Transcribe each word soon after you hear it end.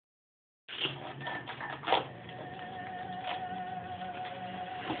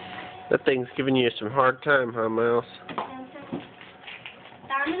That thing's giving you some hard time, huh, Miles?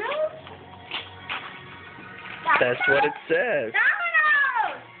 Dominoes? That's what it says.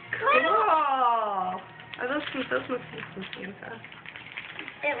 Dominoes! Cool. Oh, those must be some Santa.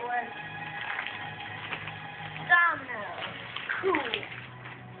 It was dominoes.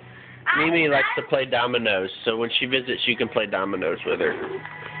 Cool. Mimi likes to play dominoes, so when she visits, you can play dominoes with her.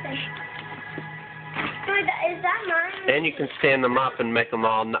 Is that mine? And you can stand them up and make them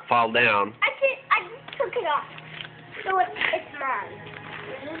all not fall down. I just took it off. So it's mine.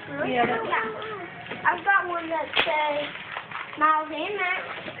 Is this really? Yeah, cool? I've got one that says Miles and Max.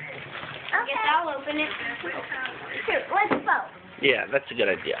 Okay. Guess I'll open it. Here, let's go. Yeah, that's a good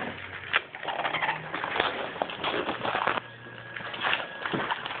idea.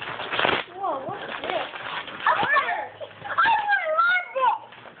 Whoa, what's this? I want it!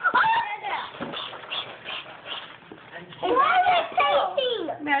 What is it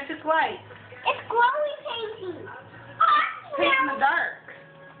painting? Magic light. It's glowing painting. Paint in the dark.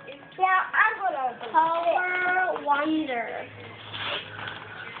 Yeah, I'm gonna open Color Wonder.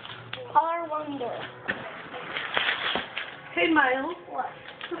 Color Wonder. Hey, Miles. What?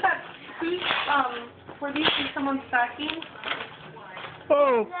 Were these in someone's stocking?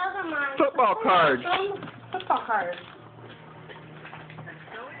 Oh, Those are mine. football cards. Football cards.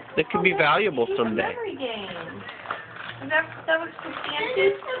 That could be valuable A someday. memory game. Is that was for This Santa?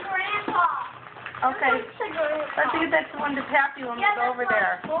 is the grandpa. Okay. This is the grandpa. Let's get that one to Pappy when we Yeah, go over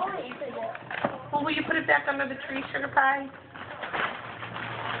there. that's what I'm going to. Well, will you put it back under the tree, Sugar Pie?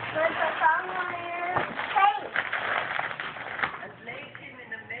 There's a somewhere. Hey.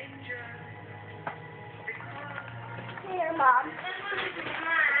 Here, Mom. This one's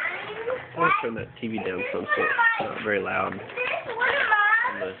mine. I want to turn that TV down some so it's not very loud This one is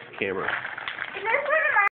on mine. the camera. And this